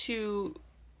able to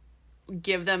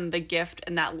give them the gift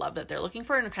and that love that they're looking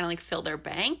for, and kind of, like, fill their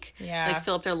bank, like,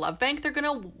 fill up their love bank, they're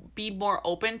going to be more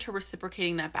open to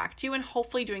reciprocating that back to you, and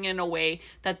hopefully doing it in a way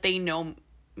that they know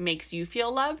makes you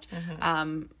feel loved.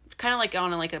 Mm-hmm. Kind of like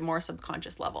on a more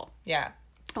subconscious level. Yeah.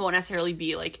 It won't necessarily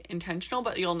be, like, intentional,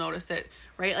 but you'll notice it,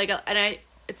 right? Like,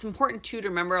 it's important too to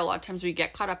remember, a lot of times we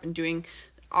get caught up in doing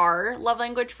our love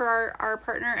language for our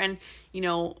partner, and, you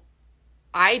know,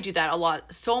 I do that a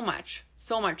lot, so much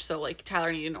so, like,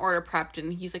 Tyler needed an order prepped,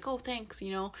 and he's like, oh, thanks,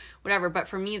 you know, whatever. But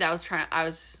for me,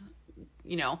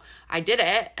 you know, I did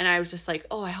it, and I was just like,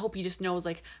 oh, I hope he just knows,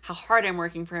 like, how hard I'm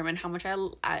working for him, and how much I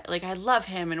love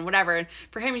him, and whatever. And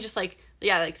for him, he's just like,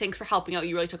 yeah, like, thanks for helping out.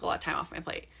 You really took a lot of time off my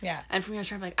plate. Yeah. And for me, I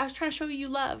was trying to show you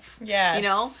love. Yeah. You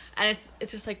know? And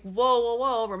it's just like,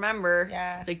 whoa, remember.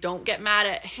 Yeah. Like, don't get mad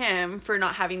at him for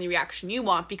not having the reaction you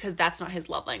want, because that's not his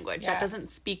love language. Yeah. That doesn't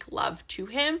speak love to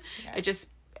him. Yeah. It just,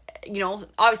 you know,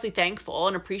 obviously thankful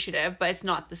and appreciative, but it's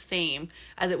not the same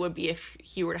as it would be if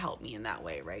he were to help me in that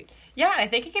way, right? Yeah, and I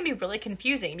think it can be really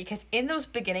confusing, because in those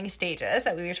beginning stages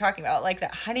that we were talking about, like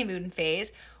that honeymoon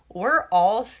phase, we're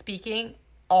all speaking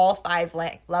all 5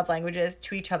 love languages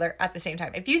to each other at the same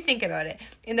time. If you think about it,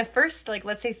 in the first, like,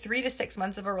 let's say 3 to 6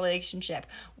 months of a relationship,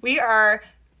 we are,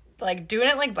 like, doing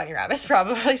it like bunny rabbits,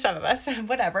 probably, some of us,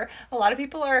 whatever. A lot of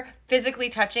people are physically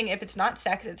touching. If it's not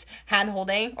sex, it's hand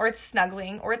holding, or it's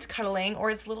snuggling, or it's cuddling,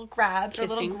 or it's little grabs,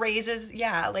 kissing, or little grazes.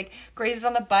 Yeah, like grazes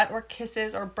on the butt, or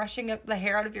kisses, or brushing the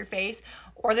hair out of your face,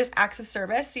 or there's acts of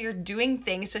service. So you're doing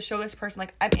things to show this person,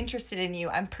 like, I'm interested in you,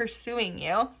 I'm pursuing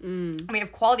you. And we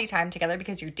have quality time together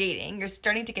because you're dating. You're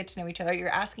starting to get to know each other. You're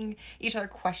asking each other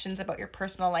questions about your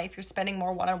personal life. You're spending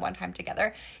more one-on-one time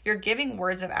together. You're giving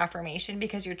words of affirmation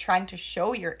because you're trying to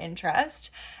show your interest.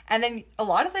 And then a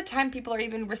lot of the time people are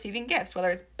even receiving gifts, whether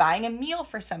it's buying a meal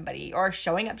for somebody or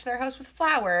showing up to their house with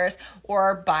flowers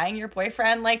or buying your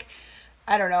boyfriend, like,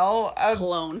 I don't know, a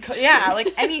cologne. Yeah,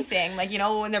 like anything. Like, you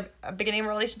know, in the beginning of a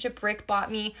relationship, Rick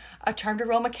bought me a Charmed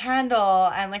Aroma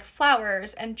candle and like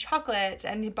flowers and chocolates,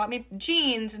 and he bought me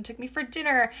jeans and took me for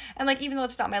dinner. And like, even though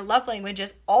it's not my love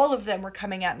languages, all of them were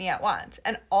coming at me at once,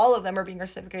 and all of them are being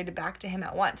reciprocated back to him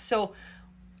at once. So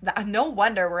no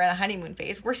wonder we're in a honeymoon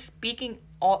phase. We're speaking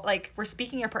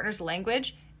your partner's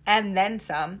language and then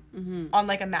some on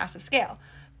like a massive scale.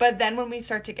 But then when we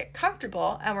start to get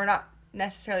comfortable and we're not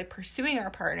necessarily pursuing our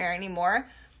partner anymore,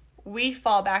 we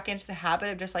fall back into the habit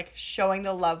of just like showing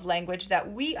the love language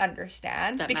that we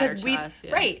understand, because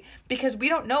because we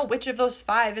don't know which of those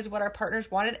 5 is what our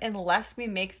partners wanted unless we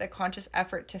make the conscious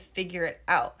effort to figure it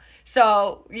out.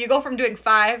 So you go from doing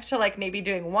 5 to like maybe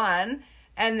doing 1,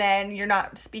 and then you're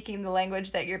not speaking the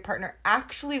language that your partner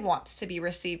actually wants to be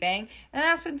receiving, and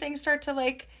that's when things start to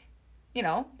like, you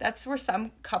know, that's where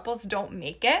some couples don't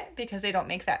make it because they don't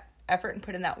make that effort and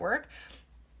put in that work.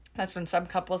 That's when some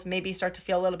couples maybe start to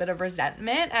feel a little bit of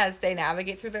resentment as they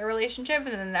navigate through their relationship, and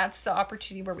then that's the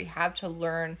opportunity where we have to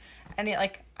learn. And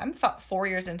like, I'm 4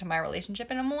 years into my relationship,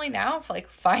 and I'm only now like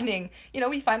finding, you know,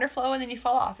 we find our flow and then you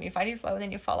fall off, and you find your flow and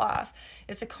then you fall off.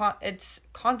 It's it's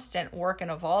constant work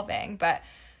and evolving. But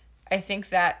I think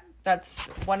that that's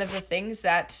one of the things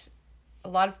that a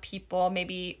lot of people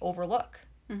maybe overlook.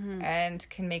 And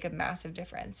can make a massive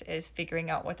difference, is figuring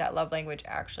out what that love language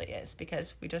actually is.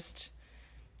 Because we just,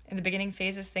 in the beginning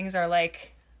phases, things are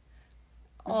like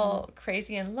all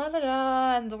crazy and la la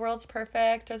la, and the world's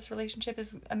perfect, this relationship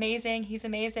is amazing, he's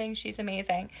amazing, she's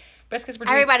amazing. But it's because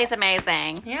everybody's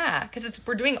amazing. Yeah, because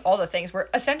we're doing all the things. We're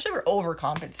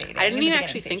overcompensating. I didn't even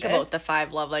actually think about the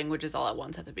 5 love languages all at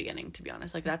once at the beginning, to be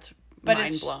honest. Like, that's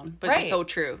mind blown, but it's so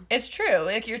true. It's true.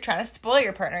 Like, you're trying to spoil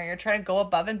your partner. You're trying to go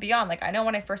above and beyond. Like, I know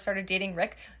when I first started dating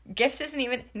Rick, gifts isn't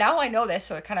even, now I know this,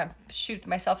 so it kind of shoots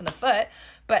myself in the foot,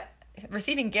 but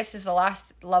receiving gifts is the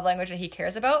last love language that he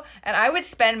cares about. And I would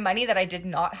spend money that I did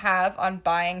not have on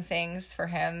buying things for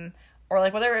him, or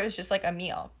like whether it was just like a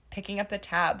meal, picking up the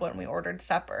tab when we ordered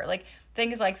supper, like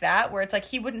things like that, where it's like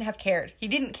he wouldn't have cared. He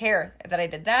didn't care that I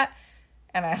did that.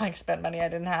 And I like spent money I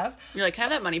didn't have. You're like, can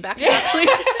I have that money back? Actually,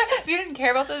 if you didn't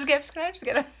care about those gifts, can I just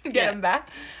get them back?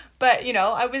 But, you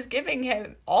know, I was giving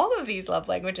him all of these love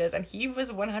languages, and he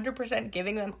was 100%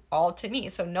 giving them all to me.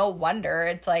 So no wonder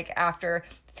it's like after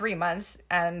 3 months,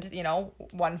 and, you know,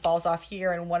 one falls off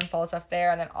here and one falls off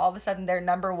there, and then all of a sudden their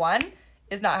number one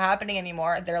is not happening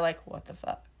anymore. They're like, what the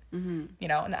fuck? You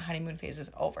know, and that honeymoon phase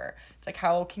is over. It's like,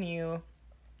 how can you...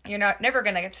 You're never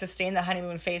going to sustain the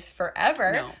honeymoon phase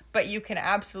forever, but you can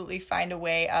absolutely find a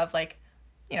way of, like,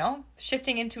 you know,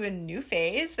 shifting into a new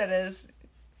phase that is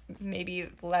maybe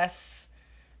less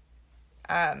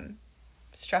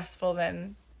stressful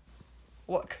than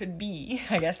what could be,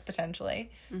 I guess,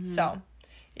 potentially. So,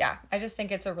 yeah, I just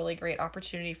think it's a really great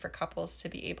opportunity for couples to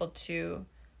be able to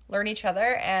learn each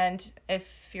other. And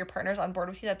if your partner's on board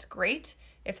with you, that's great.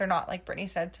 If they're not, like Brittany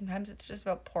said, sometimes it's just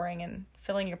about pouring and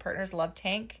filling your partner's love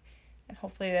tank, and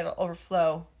hopefully it'll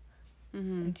overflow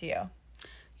into you.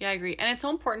 Yeah, I agree. And it's so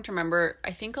important to remember,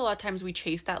 I think a lot of times we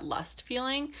chase that lust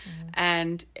feeling,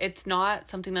 and it's not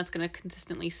something that's going to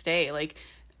consistently stay. Like,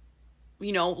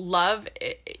 you know,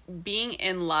 being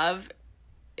in love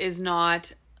is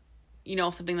not, you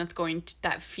know, something that's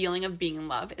that feeling of being in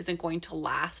love isn't going to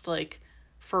last, like,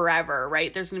 forever,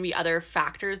 right? There's going to be other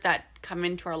factors that come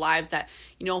into our lives that,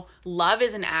 you know, love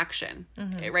is an action,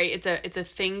 right? It's a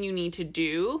thing you need to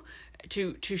do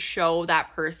to show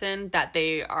that person that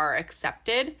they are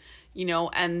accepted, you know,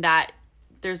 and that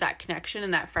there's that connection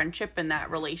and that friendship and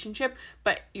that relationship,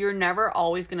 but you're never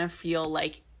always going to feel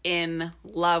like in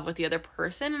love with the other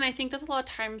person. And I think that's a lot of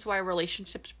times why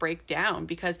relationships break down,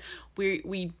 because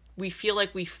we feel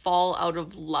like we fall out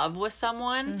of love with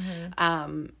someone,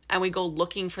 and we go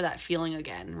looking for that feeling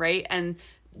again, right? And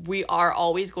we are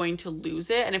always going to lose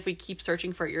it. And if we keep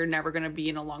searching for it, you're never going to be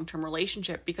in a long-term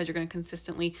relationship, because you're going to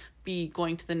consistently be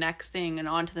going to the next thing and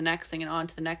on to the next thing and on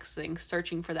to the next thing,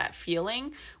 searching for that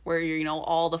feeling where you're, you know,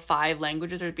 all the 5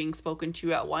 languages are being spoken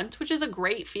to at once, which is a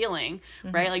great feeling,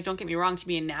 right? Like, don't get me wrong, to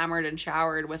be enamored and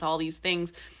showered with all these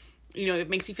things, you know, it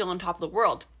makes you feel on top of the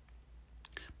world.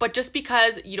 But just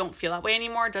because you don't feel that way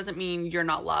anymore doesn't mean you're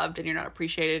not loved and you're not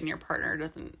appreciated and your partner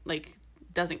doesn't, like,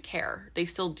 doesn't care. They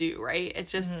still do, right?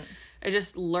 It's just it's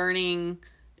just learning,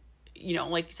 you know,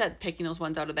 like you said, picking those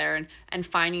ones out of there and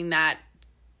finding that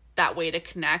way to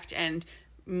connect and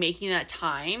making that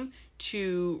time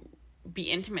to be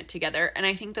intimate together. And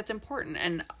I think that's important.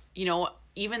 And, you know,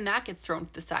 even that gets thrown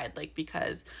to the side, like,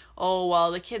 because, oh,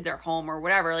 well, the kids are home or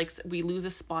whatever, like, we lose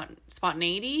a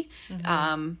spontaneity.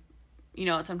 You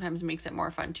know, it sometimes makes it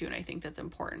more fun too. And I think that's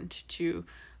important to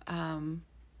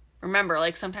remember,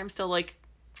 like, sometimes still, like,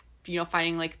 you know,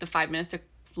 finding like the 5 minutes to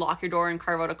lock your door and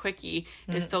carve out a quickie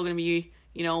is still going to be,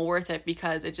 you know, worth it,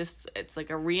 because it's like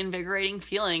a reinvigorating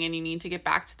feeling, and you need to get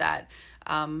back to that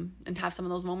and have some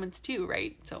of those moments too,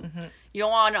 right? So you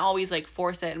don't want to always like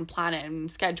force it and plan it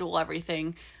and schedule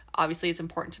everything. Obviously, it's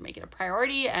important to make it a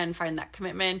priority and find that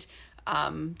commitment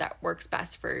that works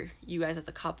best for you guys as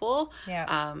a couple.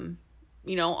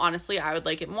 You know, honestly, I would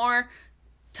like it more.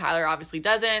 Tyler obviously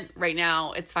doesn't. Right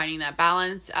now, it's finding that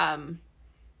balance.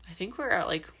 I think we're at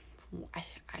like,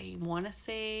 I want to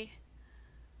say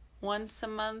once a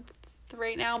month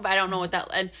right now, but I don't know what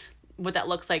that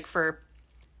looks like for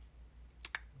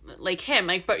like him.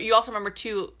 Like, but you also remember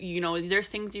too, you know, there's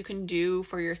things you can do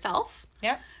for yourself.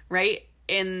 Yeah. Right?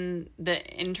 In the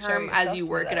interim as you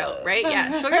work it out, right?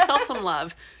 Yeah. Show yourself some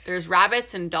love. There's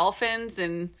rabbits and dolphins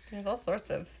and there's all sorts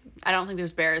of. I don't think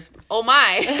there's bears. Oh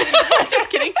my. Just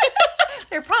kidding.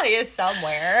 There probably is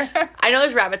somewhere. I know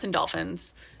there's rabbits and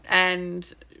dolphins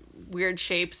and weird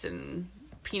shapes and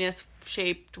penis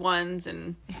shaped ones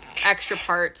and extra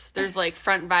parts. There's like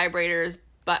front vibrators,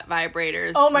 butt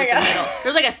vibrators. Oh my God.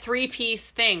 There's like a 3-piece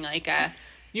thing, like a.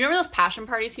 You remember those passion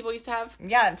parties people used to have?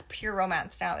 Yeah, it's pure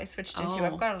romance now. They switched into.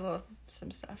 I've got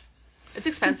some stuff. It's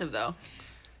expensive though.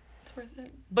 It's worth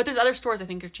it. But there's other stores I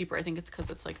think are cheaper. I think it's because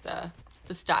it's like the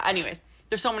stuff. Anyways,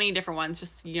 there's so many different ones.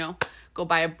 Just, you know, go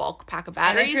buy a bulk pack of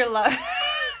batteries.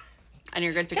 And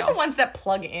you're good to go. Get the ones that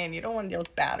plug in. You don't want to deal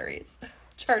with batteries.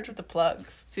 Charge with the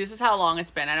plugs. See, this is how long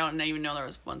it's been. I don't even know there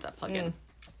was ones that plug in.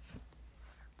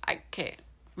 Okay.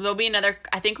 There'll be another.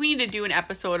 I think we need to do an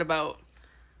episode about.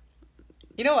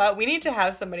 You know what? We need to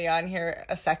have somebody on here,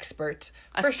 a sexpert.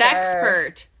 A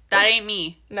sexpert. That ain't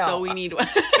me. No. So we need one.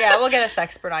 Yeah, we'll get a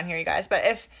sexpert on here, you guys. But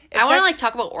if I want to like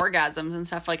talk about orgasms and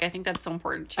stuff, like I think that's so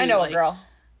important too. I know like, a girl.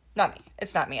 Not me.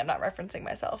 It's not me. I'm not referencing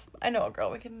myself. I know a girl.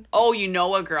 We can. Oh, you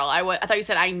know a girl. I thought you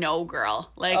said I know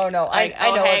girl. Like. Oh no, I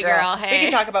know hey, a girl. Hey. We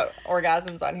can talk about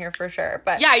orgasms on here for sure.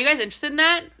 But yeah, are you guys interested in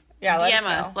that? Yeah, DM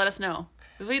us. Let us know.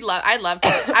 I'd love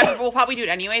to. We'll probably do it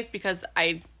anyways because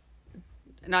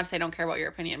not to say I don't care about your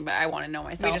opinion, but I want to know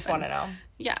myself. We just want to know.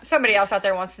 Yeah. Somebody else out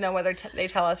there wants to know whether they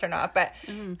tell us or not. But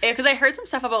because I heard some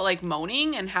stuff about like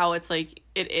moaning and how it's like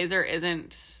it is or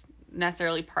isn't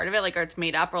necessarily part of it, like, or it's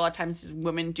made up, or a lot of times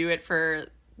women do it for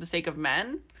the sake of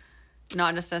men,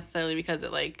 not just necessarily because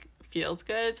it like feels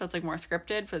good, so it's like more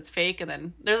scripted, but it's fake. And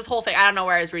then there's this whole thing. I don't know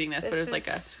where I was reading this, but it was like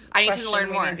I need to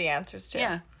learn more. We need the answers to.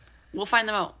 Yeah, we'll find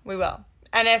them out. We will.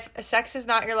 And if sex is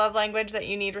not your love language that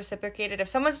you need reciprocated, if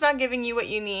someone's not giving you what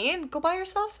you need, go buy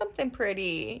yourself something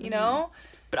pretty, you know?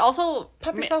 But also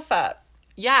pump yourself up.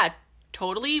 Yeah,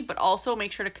 totally. But also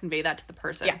make sure to convey that to the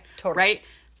person. Yeah, totally. Right?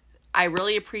 I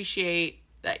really appreciate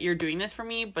that you're doing this for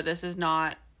me, but this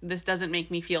doesn't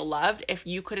make me feel loved. If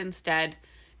you could instead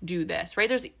do this, right?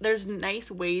 There's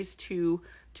nice ways to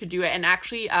do it. And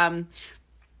actually,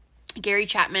 Gary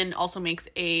Chapman also makes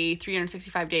a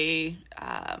 365-day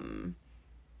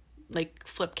like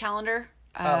flip calendar.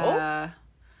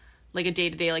 Like a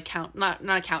day-to-day like count, not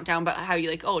a countdown, but how you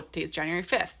like, oh, today's January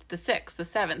 5th, the 6th, the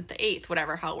 7th, the 8th,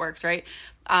 whatever, how it works, right?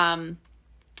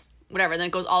 Whatever. Then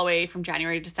it goes all the way from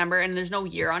January to December, and there's no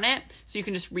year on it, so you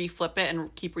can just reflip it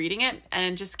and keep reading it,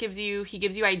 and it just gives you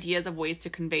ideas of ways to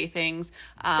convey things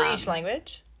for each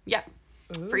language. Yeah.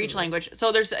 Ooh. For each language.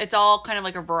 So it's all kind of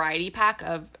like a variety pack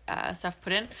of stuff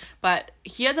put in, but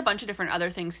he has a bunch of different other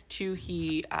things too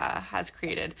he has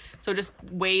created. So just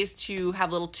ways to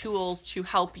have little tools to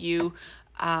help you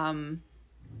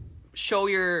show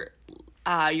your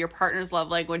partner's love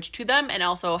language to them, and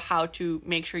also how to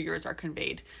make sure yours are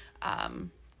conveyed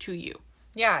to you.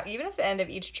 Yeah, even at the end of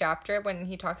each chapter, when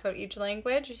he talks about each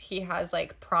language, he has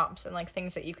like prompts and like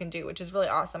things that you can do, which is really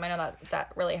awesome. I know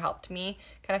that really helped me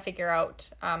kind of figure out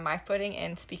my footing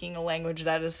in speaking a language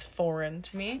that is foreign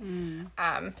to me.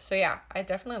 So yeah, I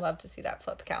definitely love to see that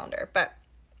flip calendar. But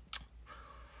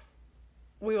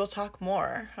we will talk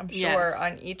more, I'm sure,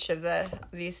 on each of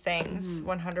these things,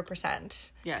 100%.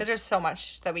 Yes. Because there's so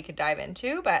much that we could dive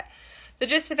into, but the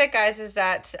gist of it, guys, is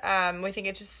that we think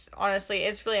it just, honestly,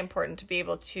 it's really important to be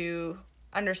able to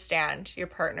understand your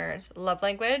partner's love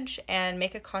language and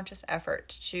make a conscious effort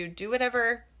to do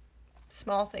whatever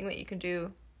small thing that you can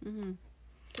do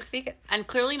to speak it. And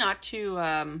clearly not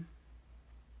to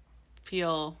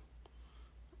feel,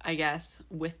 I guess,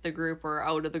 with the group or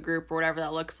out of the group or whatever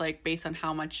that looks like based on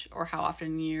how much or how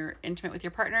often you're intimate with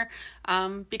your partner,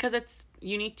 because it's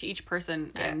unique to each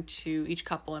person and to each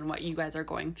couple and what you guys are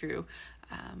going through.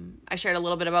 I shared a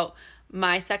little bit about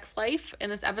my sex life in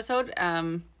this episode,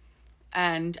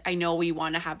 and I know we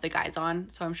want to have the guys on,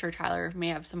 so I'm sure Tyler may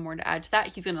have some more to add to that.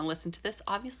 He's going to listen to this,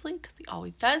 obviously, because he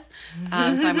always does.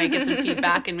 So I might get some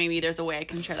feedback, and maybe there's a way I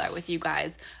can share that with you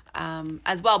guys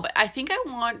as well. But I think I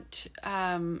want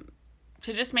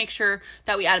to just make sure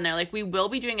that we add in there, like, we will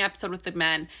be doing an episode with the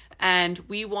men, and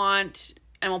we want,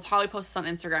 and we'll probably post this on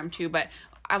Instagram too, but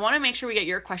I want to make sure we get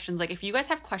your questions. Like, if you guys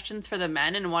have questions for the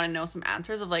men and want to know some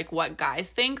answers of, like, what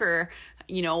guys think or,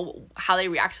 you know, how they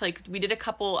react. Like, we did a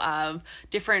couple of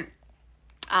different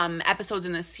episodes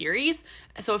in this series.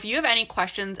 So if you have any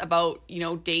questions about, you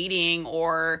know, dating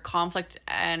or conflict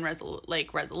and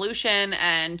resolution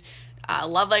and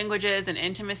love languages and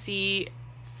intimacy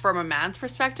from a man's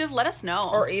perspective, let us know.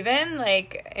 Or even,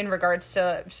 like, in regards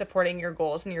to supporting your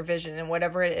goals and your vision and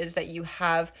whatever it is that you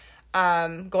have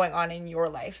going on in your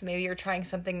life. Maybe you're trying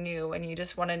something new and you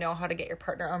just want to know how to get your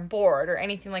partner on board or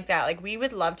anything like that. Like, we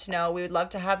would love to know. We would love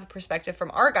to have the perspective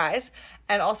from our guys,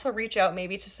 and also reach out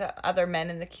maybe to other men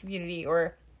in the community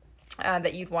or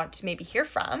that you'd want to maybe hear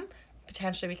from.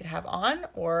 Potentially we could have on,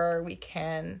 or we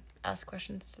can ask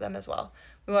questions to them as well.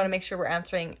 We want to make sure we're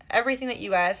answering everything that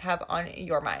you guys have on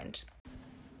your mind.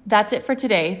 That's it for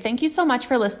today. Thank you so much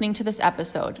for listening to this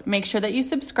episode. Make sure that you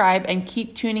subscribe and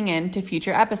keep tuning in to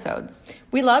future episodes.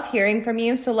 We love hearing from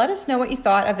you, so let us know what you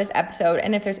thought of this episode,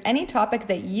 and if there's any topic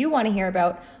that you want to hear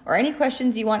about or any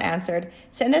questions you want answered,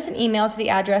 send us an email to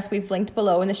the address we've linked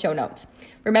below in the show notes.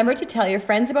 Remember to tell your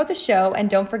friends about the show,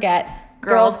 and don't forget,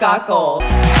 Girls Got Gold.